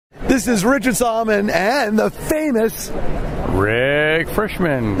This is Richard Solomon and the famous Rick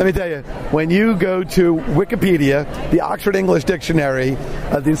Frishman. Let me tell you, when you go to Wikipedia, the Oxford English Dictionary,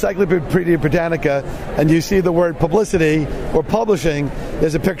 the Encyclopedia Britannica, and you see the word publicity or publishing,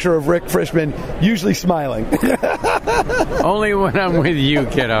 there's a picture of Rick Frishman, usually smiling. Only when I'm with you,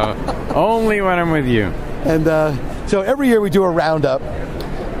 kiddo. Only when I'm with you. And so every year we do a roundup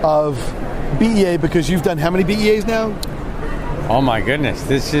of BEA, because you've done how many BEAs now? Oh my goodness,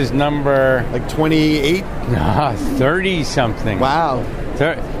 this is number... Like 28? 30-something. Wow.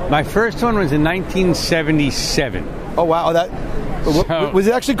 My first one was in 1977. Oh wow, was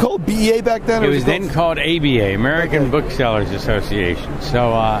it actually called BEA back then? It was then called ABA, American Booksellers Association.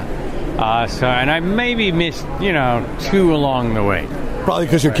 So and I maybe missed, 2 along the way. Probably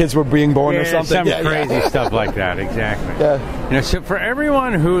because your kids were being born or something. Some crazy stuff like that, exactly. Yeah. So for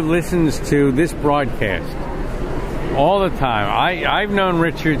everyone who listens to this broadcast all the time, I've known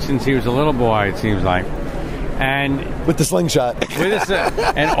Richard since he was a little boy, it seems like. And with the slingshot.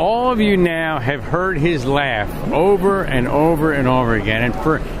 And all of you now have heard his laugh over and over and over again. And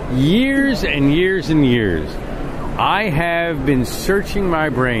for years and years and years, I have been searching my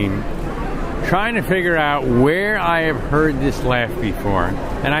brain, trying to figure out where I have heard this laugh before.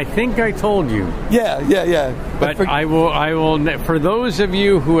 And I think I told you. Yeah. But I will. For those of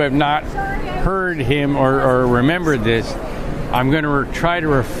you who have not heard him or remembered this, I'm going to try to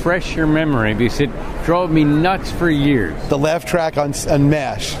refresh your memory because it drove me nuts for years. The laugh track on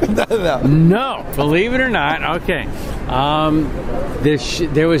MASH. No, believe it or not. Okay.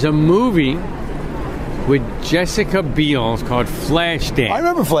 There was a movie with Jessica Biel called Flashdance. I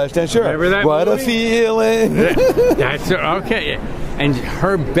remember Flashdance, sure. Remember that What movie? A feeling. That's okay. And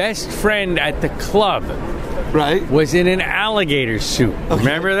her best friend at the club was in an alligator suit.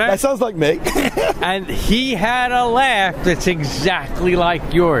 Remember that? That sounds like me. And he had a laugh that's exactly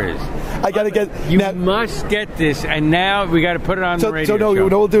like yours. I got to get... You must get this, and now we got to put it on the radio show.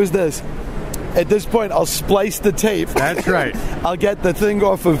 What we'll do is this. At this point, I'll splice the tape. That's right. I'll get the thing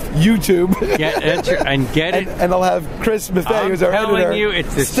off of YouTube. Get it. And I'll have Chris Maffei, who's our editor. I'm telling you,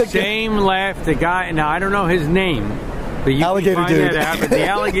 it's the same laugh. The guy, now I don't know his name, but you alligator can find dude. that out. But the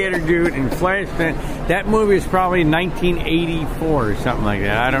alligator dude in Flashdance, that movie is probably 1984 or something like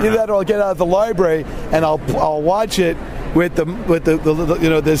that. I don't know. Either that or I'll get out of the library and I'll watch it with the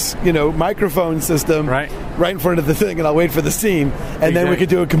this microphone system right in front of the thing, and I'll wait for the scene, and then we could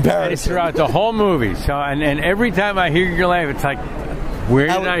do a comparison. It's throughout the whole movie. So and every time I hear your laugh, it's like, where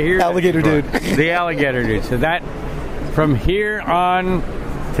did I hear alligator dude? The alligator dude. So that from here on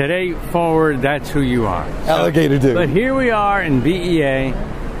today forward, that's who you are. Alligator dude. But here we are in BEA,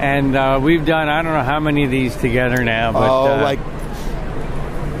 and we've done I don't know how many of these together now, but like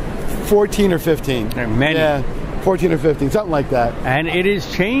 14 or 15. Many. Yeah. 14 or 15, something like that. And it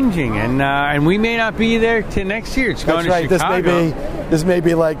is changing, and we may not be there till next year. It's going to Chicago. This may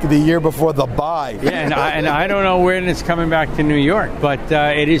be like the year before the bye. Yeah, and I don't know when it's coming back to New York, but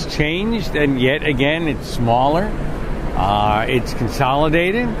it has changed, and yet again, it's smaller. It's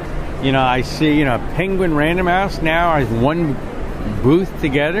consolidated. I see, Penguin Random House now has one booth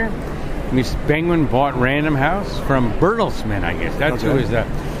together. Miss Penguin bought Random House from Bertelsmann, I guess. That's who was the...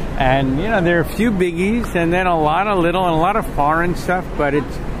 And, there are a few biggies and then a lot of little and a lot of foreign stuff, but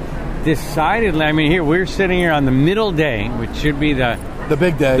it's decidedly, here, we're sitting here on the middle day, which should be the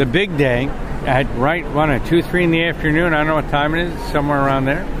big day. The big day at 2, 3 in the afternoon. I don't know what time it is, somewhere around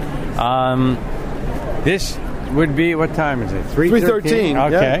there. This would be, what time is it? 3:13.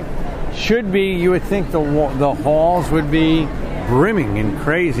 Okay. Yeah. Should be, you would think the halls would be brimming and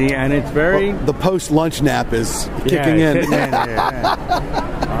crazy, and it's very... Well, the post-lunch nap is kicking in.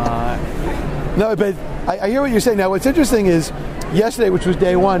 No, but I hear what you're saying. Now, what's interesting is, yesterday, which was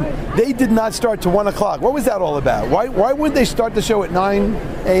day one, they did not start to 1 o'clock. What was that all about? Why wouldn't they start the show at 9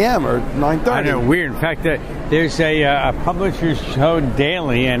 a.m. or 9:30? I know, weird. In fact, there's a publisher's show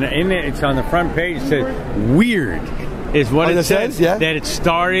daily, and in it, it's on the front page, it says, weird. Is what it says, yeah? That it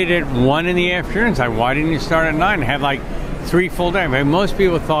started at 1 in the afternoon. It's like, why didn't you start at 9 and have 3 full days? Most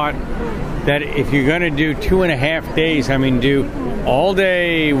people thought that if you're going to do 2.5 days, do all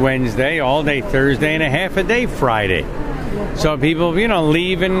day Wednesday, all day Thursday, and a half a day Friday. So people,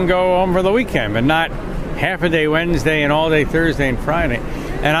 leave and go home for the weekend, but not half a day Wednesday and all day Thursday and Friday.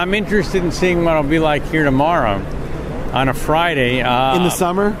 And I'm interested in seeing what it'll be like here tomorrow on a Friday. In the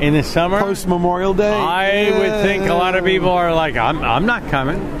summer? In the summer. Post Memorial Day? I would think a lot of people are like, I'm not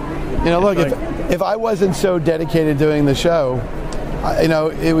coming. Look, if I wasn't so dedicated doing the show,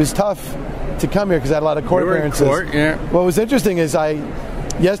 it was tough to come here because I had a lot of court appearances. What was interesting is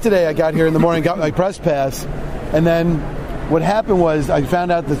yesterday I got here in the morning, got my press pass, and then what happened was I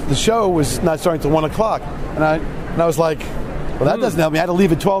found out that the show was not starting until 1 o'clock. And I was like, well, that doesn't help me. I had to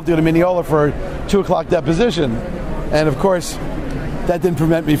leave at 12 to go to Mineola for a 2 o'clock deposition. And, of course, that didn't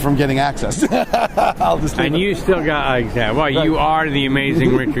prevent me from getting access. And you still got exactly. Well, right. You are the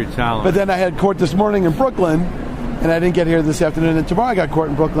amazing Richard Solomon. But then I had court this morning in Brooklyn, and I didn't get here this afternoon. And tomorrow I got court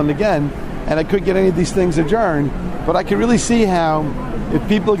in Brooklyn again, and I couldn't get any of these things adjourned. But I can really see how if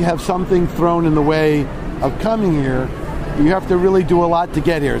people have something thrown in the way of coming here, you have to really do a lot to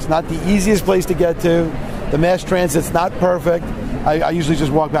get here. It's not the easiest place to get to. The mass transit's not perfect. I usually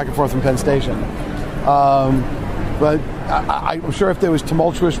just walk back and forth from Penn Station. But I'm sure if there was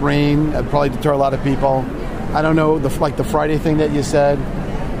tumultuous rain, it'd probably deter a lot of people. I don't know, like the Friday thing that you said.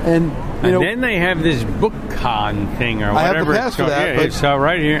 And then they have this BookCon thing or whatever. I have the pass for that. Yeah, it's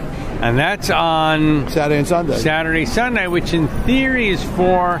right here. And that's on Saturday and Sunday. Saturday, Sunday, which in theory is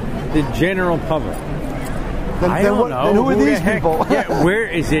for the general public. I don't know. Then who are these people? Yeah, where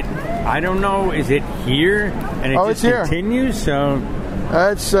is it? I don't know. Is it here? And it just continues? So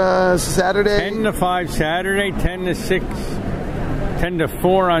it's Saturday. 10 to 5 Saturday, 10 to 6, 10 to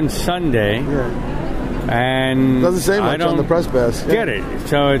 4 on Sunday. Yeah. And doesn't say much on the press pass. Get it.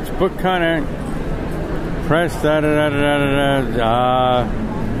 So it's BookCon press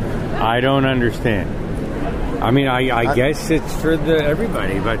I don't understand. I mean, I guess it's for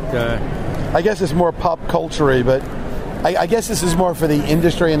everybody, but I guess it's more pop culture-y, but I guess this is more for the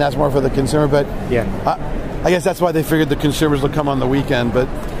industry and that's more for the consumer. But yeah, I guess that's why they figured the consumers will come on the weekend. But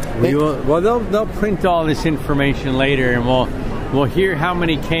they'll print all this information later, and we'll hear how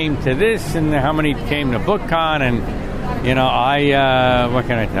many came to this and how many came to BookCon, and what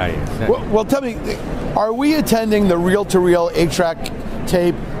can I tell you? Well, tell me, are we attending the reel-to-reel 8-track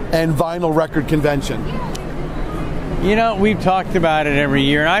tape and vinyl record convention? We've talked about it every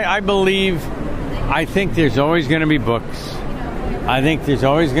year, and I think there's always going to be books. I think there's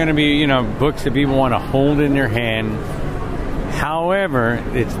always going to be, books that people want to hold in their hand. However,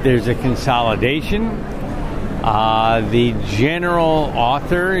 there's a consolidation. The general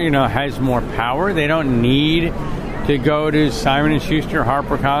author, has more power. They don't need to go to Simon & Schuster,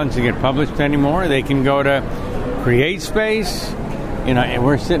 HarperCollins to get published anymore. They can go to CreateSpace.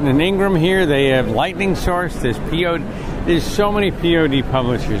 We're sitting in Ingram here. They have Lightning Source. There's so many POD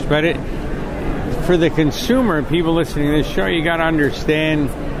publishers. But for the consumer, people listening to this show, you got to understand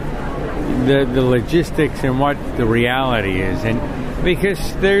the logistics and what the reality is. And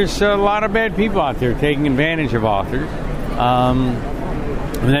because there's a lot of bad people out there taking advantage of authors. And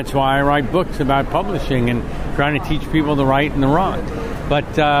that's why I write books about publishing and trying to teach people the right and the wrong.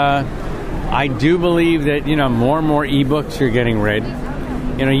 But I do believe that, more and more ebooks are getting read.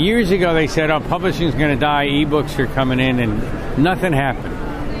 Years ago they said, publishing's going to die, ebooks are coming in, and nothing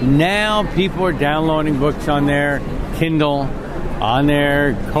happened. Now people are downloading books on their Kindle, on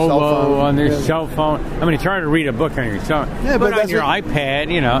their Kobo, on their cell phone. I mean, it's hard to read a book on your cell phone, but on your iPad,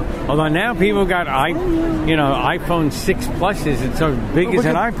 Although now people got, iPhone 6 Pluses. It's so big as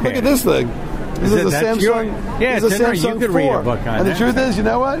an iPad. Look at this thing. This is a Samsung. It's a Samsung. You could 4. read a book on And that. the truth is, you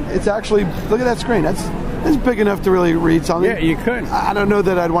know what? It's actually, look at that screen. It's big enough to really read something. Yeah, you could. I don't know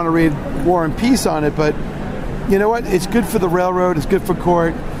that I'd want to read War and Peace on it, but you know what? It's good for the railroad. It's good for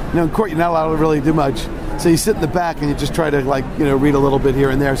court. In court, you're not allowed to really do much. So you sit in the back and you just try to, read a little bit here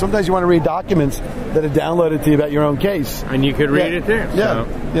and there. Sometimes you want to read documents that are downloaded to you about your own case. And you could read it there. Yeah,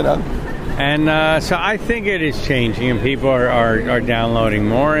 so. And so I think it is changing, and people are downloading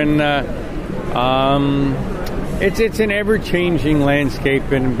more. And it's an ever-changing landscape,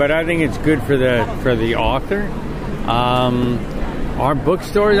 but I think it's good for the author. Our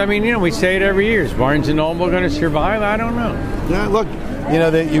bookstores, we say it every year. Is Barnes & Noble going to survive? I don't know. Yeah, look,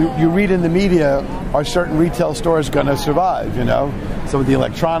 you read in the media, are certain retail stores going to survive? Some of the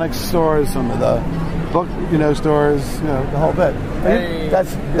electronics stores, some of the book, stores, the whole bit. Hey,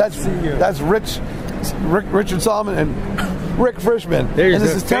 that's Richard Solomon and Rick Frishman. And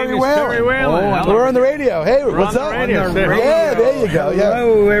this is Terry Whalen. We're on the radio. Hey, what's up? Radio. Yeah, there you go. Yeah.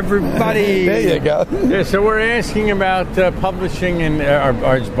 Hello, everybody. There you go. Yeah, so we're asking about publishing, and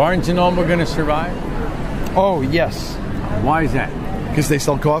is Barnes & Noble going to survive? Oh, yes. Why is that? Because they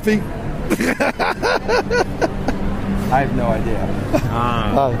sell coffee? I have no idea.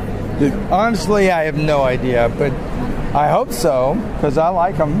 Honestly, I have no idea, but I hope so, because I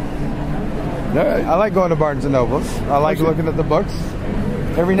like them. I like going to Barnes & Nobles. I like looking at the books.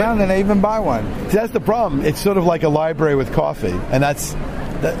 Every now and then I even buy one. That's the problem. It's sort of like a library with coffee, and I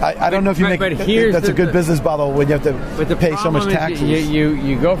don't know if you that's a good business model when you have to pay so much taxes.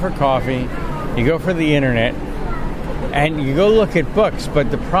 You go for coffee, you go for the internet, and you go look at books. But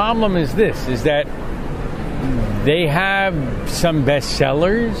the problem is this: is that they have some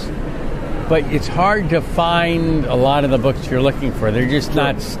bestsellers, but it's hard to find a lot of the books you're looking for. They're just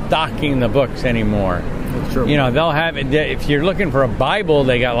not stocking the books anymore. That's true. You know, they'll have, if you're looking for a Bible,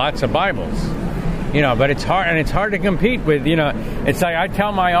 they got lots of Bibles. You know, but it's hard, and it's hard to compete with, you know, it's like I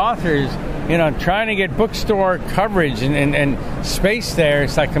tell my authors, you know, trying to get bookstore coverage and space there,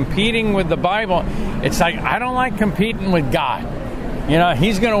 it's like competing with the Bible. It's like, I don't like competing with God. You know,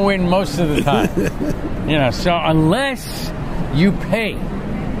 he's going to win most of the time. You know, so unless you pay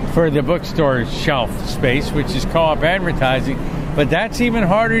for the bookstore shelf space, which is co-op advertising, but that's even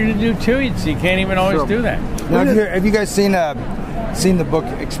harder to do too, so you can't even always do that. Now, have you guys seen the book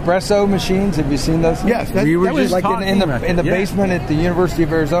Espresso machines? Have you seen those? Yes, We were just like talking in the about that. basement at the University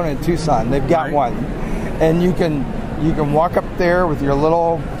of Arizona in Tucson. They've got Right. one, and you can walk up there with your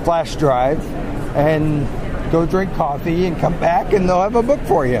little flash drive and go drink coffee and come back, and they'll have a book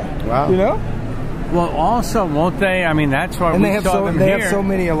for you. Wow. You know. Well, also, won't they? I mean, that's why And we they have saw them they here. have so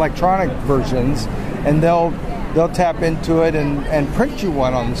many electronic versions, and they'll tap into it and print you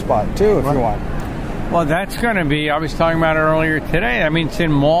one on the spot too if you want. Well, that's going to be, I was talking about it earlier today. I mean, it's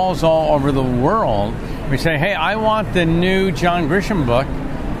in malls all over the world. We say, hey, I want the new John Grisham book.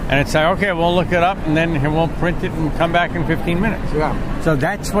 And it's like, okay, we'll look it up, and then we'll print it and come back in 15 minutes. Yeah. So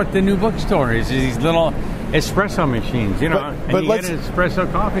that's what the new bookstore is these little espresso machines, you know. But and you get an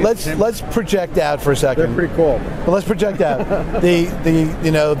espresso coffee. Let's project out for a second. They're pretty cool. But let's project out.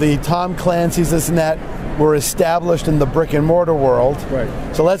 the Tom Clancy's, this and that, were established in the brick and mortar world. Right.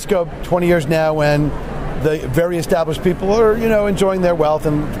 So let's go 20 years now when the very established people are, you know, enjoying their wealth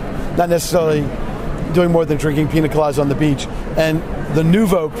and not necessarily doing more than drinking pina coladas on the beach. And the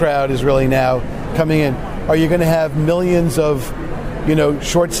nouveau crowd is really now coming in. Are you going to have millions of, you know,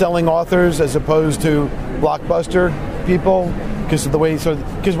 short-selling authors as opposed to blockbuster people? Because of the way,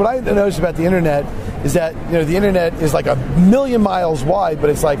 because what I noticed about the internet is that, you know, the internet is like 1,000,000 miles wide, but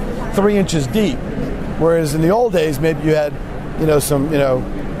it's like 3 inches deep. Whereas in the old days, maybe you had, you know, some, you know,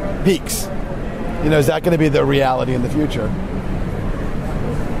 peaks. You know, is that going to be the reality in the future?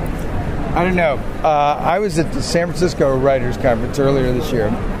 I don't know. I was at the San Francisco Writers Conference earlier this year,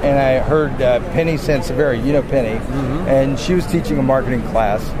 and I heard Penny Sanseveri, you know Penny, and she was teaching a marketing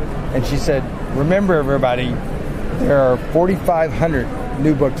class, and she said, remember everybody, there are 4,500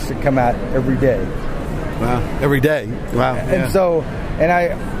 new books that come out every day. Wow. Every day. Wow. And so, and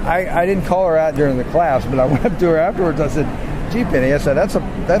I didn't call her out during the class, but I went up to her afterwards. I said, gee, Penny, I said, that's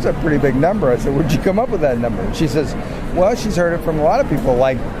a pretty big number. I said, where'd you come up with that number? And she says, well, she's heard it from a lot of people,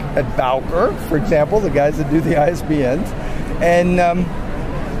 like at Bowker, for example, the guys that do the ISBNs. And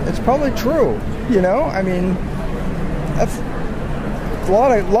it's probably true, you know? I mean, that's a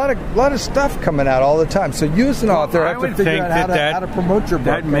lot of stuff coming out all the time. So you as an author have to figure out how to promote your book.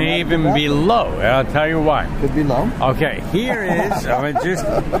 That may even be low. I'll tell you why. Could be low. Okay, here is, I mean, just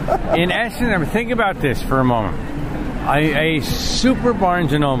in essence, I mean, think about this for a moment. A super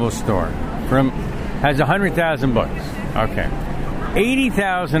Barnes & Noble store has 100,000 books. Okay.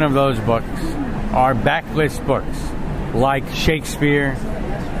 80,000 of those books are backlist books, like Shakespeare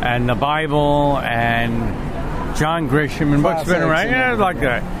and the Bible and John Grisham and books been around, yeah, like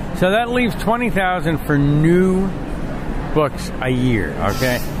that. So that leaves 20,000 for new books a year.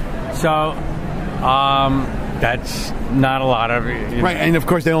 Okay, so that's not a lot of right. And of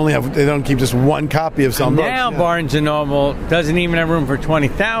course, they don't keep just one copy of some books. Now Barnes & Noble doesn't even have room for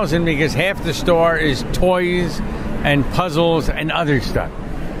 20,000 because half the store is toys and puzzles and other stuff.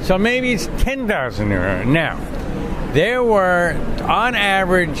 So maybe it's 10,000 now. There were, on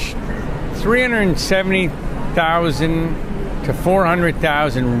average, 370,000 to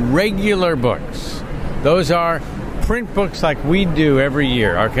 400,000 regular books. Those are print books like we do every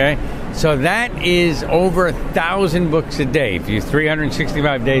year, okay? So that is over 1,000 books a day. If you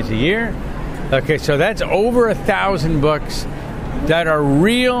 365 days a year, okay, so that's over 1,000 books that are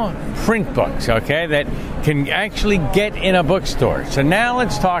real print books, okay, that can actually get in a bookstore. So now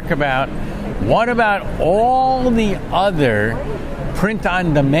let's talk about, what about all the other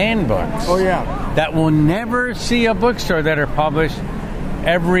print-on-demand books? Oh, yeah. That will never see a bookstore, that are published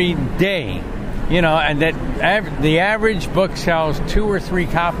every day. You know, and that the average book sells 2 or 3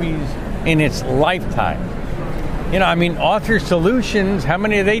 copies in its lifetime. You know, I mean, Author Solutions, how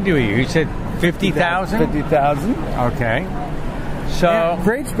many do they do a year? You said 50,000? 50,000. Okay. So, and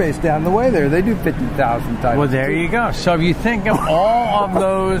Great Space down the way there, they do 50,000 titles. well, there you go. So if you think of all of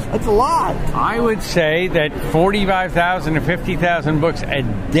those, That's a lot. I would say that 45,000 to 50,000 books a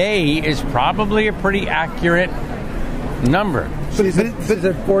day is probably a pretty accurate number. She said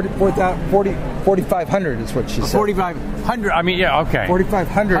 4,500 is what she said. 4,500. I mean, yeah, okay.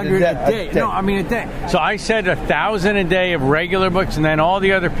 4,500 a day. No, I mean a day. So I said 1,000 a day of regular books, and then all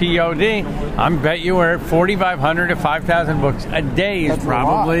the other POD. I bet you we're at 4,500 to 5,000 books a day is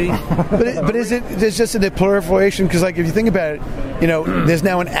probably. But is it? There's just a proliferation because, like, if you think about it, there's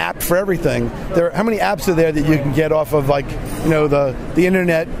now an app for everything. How many apps are there that you can get off of, like, the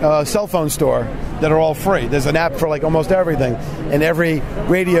internet cell phone store that are all free? There's an app for like almost everything, and every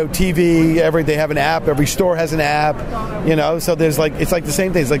radio, TV, they have an app. Every store has an app. So there's it's like the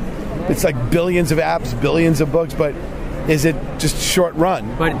same thing. It's like billions of apps, billions of books, but is it just short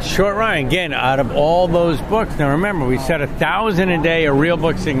run? But short run, again, out of all those books, now remember, we said 1,000 a day of real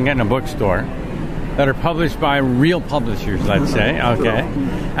books you can get in a bookstore that are published by real publishers, let's say, okay?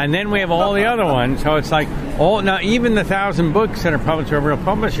 And then we have all the other ones, so it's like, now even the 1,000 books that are published by real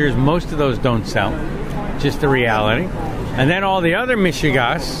publishers, most of those don't sell, just the reality. And then all the other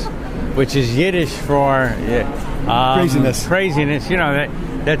mishigas, which is Yiddish for craziness,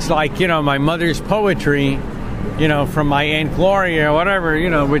 that's like, my mother's poetry, from my Aunt Gloria or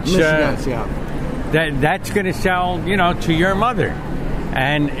whatever, which that's going to sell, to your mother.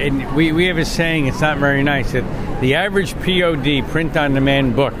 And we have a saying, it's not very nice, that the average POD,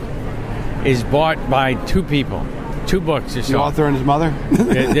 print-on-demand book, is bought by two people. 2 books or so. The author and his mother?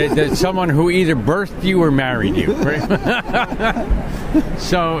 There's someone who either birthed you or married you. Right?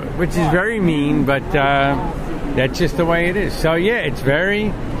 So, which is very mean, but that's just the way it is. So, yeah, it's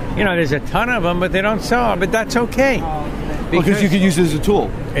very, there's a ton of them, but they don't sell, but that's okay. Because you could use it as a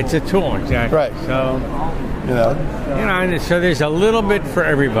tool. It's a tool, exactly. Right. So, so there's a little bit for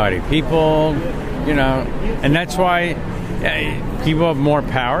everybody. People, and that's why people have more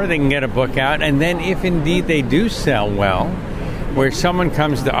power. They can get a book out. And then if indeed they do sell well, where someone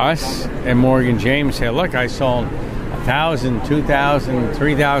comes to us and Morgan James say, look, I sold 1,000, 2,000,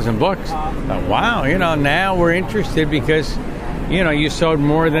 3,000 books. Wow, now we're interested because, you sold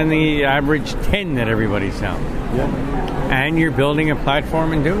more than the average 10 that everybody sells. Yeah. And you're building a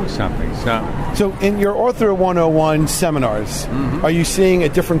platform and doing something. So in your Author 101 seminars, are you seeing a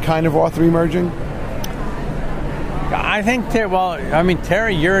different kind of author emerging? I think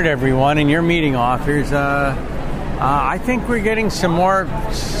Terry, you're at everyone, and you're meeting authors. I think we're getting some more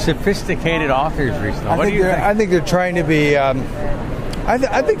sophisticated authors recently. What do you think? I think they're trying to be. I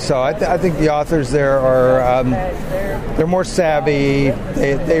think so. I think the authors there are they're more savvy.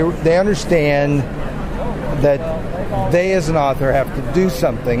 They understand that they, as an author, have to do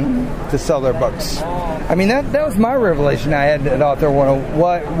something to sell their books. I mean, that was my revelation I had at Author 101.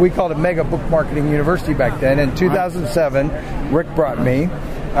 What we called a Mega Book Marketing University back then. In 2007, Rick brought me.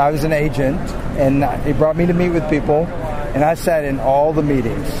 I was an agent, and he brought me to meet with people, and I sat in all the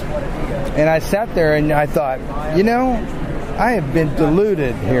meetings. And I sat there, and I thought, I have been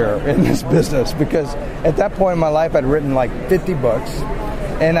deluded here in this business, because at that point in my life, I'd written like 50 books,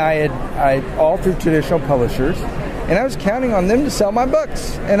 and I all through traditional publishers, and I was counting on them to sell my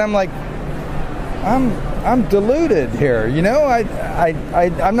books. And I'm like, I'm deluded here,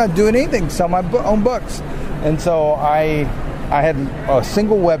 I'm not doing anything to sell my own books. And so I had a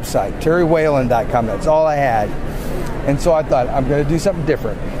single website, terrywhalen.com. That's all I had. And so I thought, I'm going to do something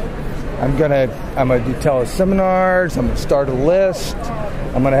different. I'm going to do teleseminars. I'm going to start a list.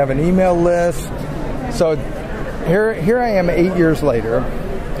 I'm going to have an email list. So here I am 8 years later.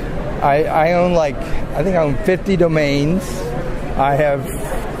 I own I own 50 domains. I have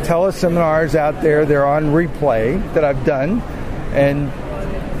teleseminars out there. They're on replay that I've done. And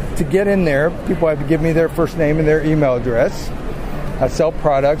to get in there, people have to give me their first name and their email address. I sell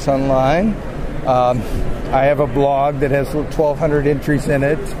products online. I have a blog that has 1,200 entries in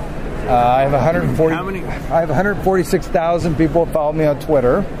it. I have 140. How many? I have 146,000 people who follow me on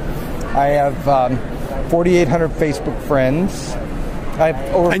Twitter. I have 4,800 Facebook friends. I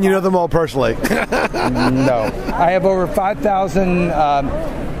have over. And you know them all personally? No, I have over 5,000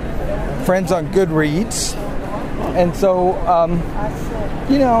 friends on Goodreads, and so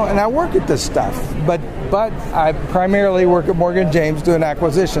and I work at this stuff, but I primarily work at Morgan James doing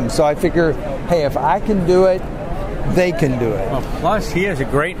acquisitions. So I figure, hey, if I can do it, they can do it. Well, plus he has a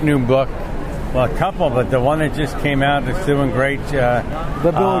great new book. Well, a couple, but the one that just came out that's doing great. The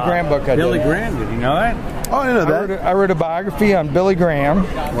Billy Graham book. Billy Graham, did you know that? Oh, I didn't know that. I wrote a biography on Billy Graham.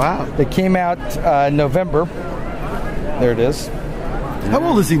 Wow. That came out November. There it is. How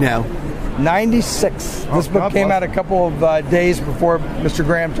old is he now? 96. This book came out a couple of days before Mr.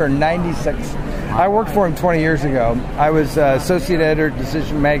 Graham turned 96. I worked for him 20 years ago. I was associate editor at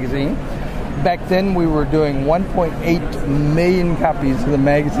Decision Magazine. back then we were doing 1.8 million copies of the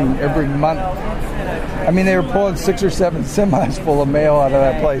magazine every month. I mean, they were pulling 6 or 7 semis full of mail out of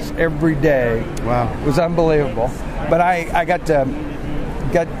that place every day. Wow. It was unbelievable. But I got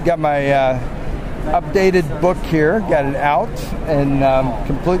my updated book here, got it out, and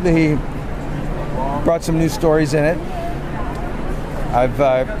completely brought some new stories in it.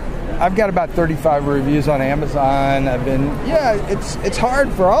 I've got about 35 reviews on Amazon. It's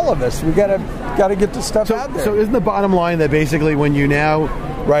hard for all of us. We gotta get the stuff out there. So isn't the bottom line that basically when you now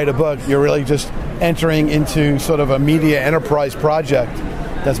write a book, you're really just entering into sort of a media enterprise project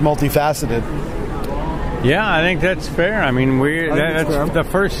that's multifaceted? Yeah, I think that's fair. I mean, that's the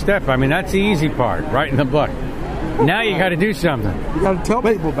first step. I mean, that's the easy part, writing the book. Now you got to do something. You got to tell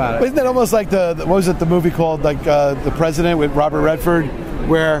people about it. Isn't that almost like what was it, the movie called, like The President with Robert Redford,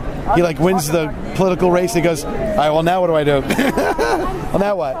 where he like wins the political race and he goes, all right, well, now what do I do? Well,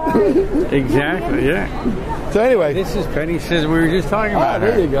 now what? Exactly, yeah. So anyway. This is Penny Says we were just talking about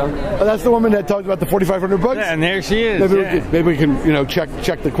there her. you go. Oh, that's the woman that talked about the 4,500 books? Yeah, and there she is. Maybe we can check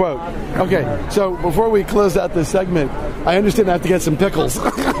the quote. Okay, so before we close out this segment, I understand I have to get some pickles.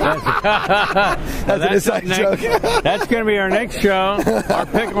 That's an inside joke. That's going to be our next show, our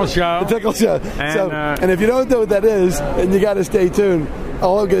pickle show. The pickle show. And if you don't know what that is, then you got to stay tuned.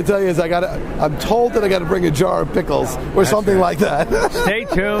 All I'm going to tell you is I'm told that I got to bring a jar of pickles or something like that. Stay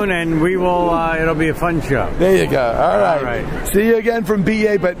tuned, and we will. It'll be a fun show. There you go. All right. See you again from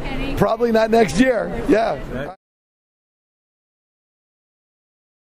BA, but probably not next year. Yeah.